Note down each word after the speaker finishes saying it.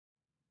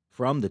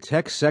From the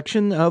tech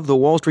section of the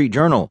Wall Street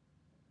Journal,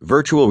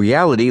 Virtual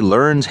Reality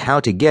Learns How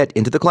to Get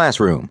into the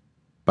Classroom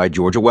by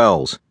Georgia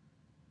Wells.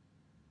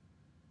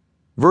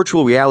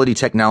 Virtual reality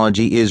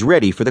technology is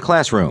ready for the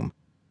classroom.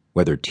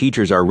 Whether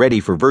teachers are ready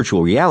for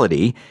virtual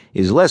reality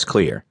is less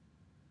clear.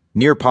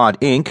 Nearpod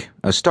Inc.,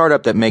 a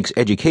startup that makes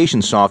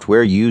education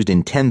software used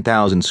in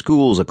 10,000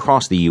 schools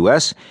across the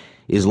U.S.,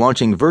 is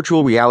launching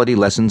virtual reality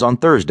lessons on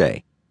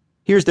Thursday.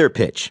 Here's their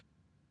pitch.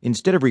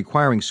 Instead of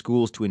requiring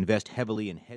schools to invest heavily in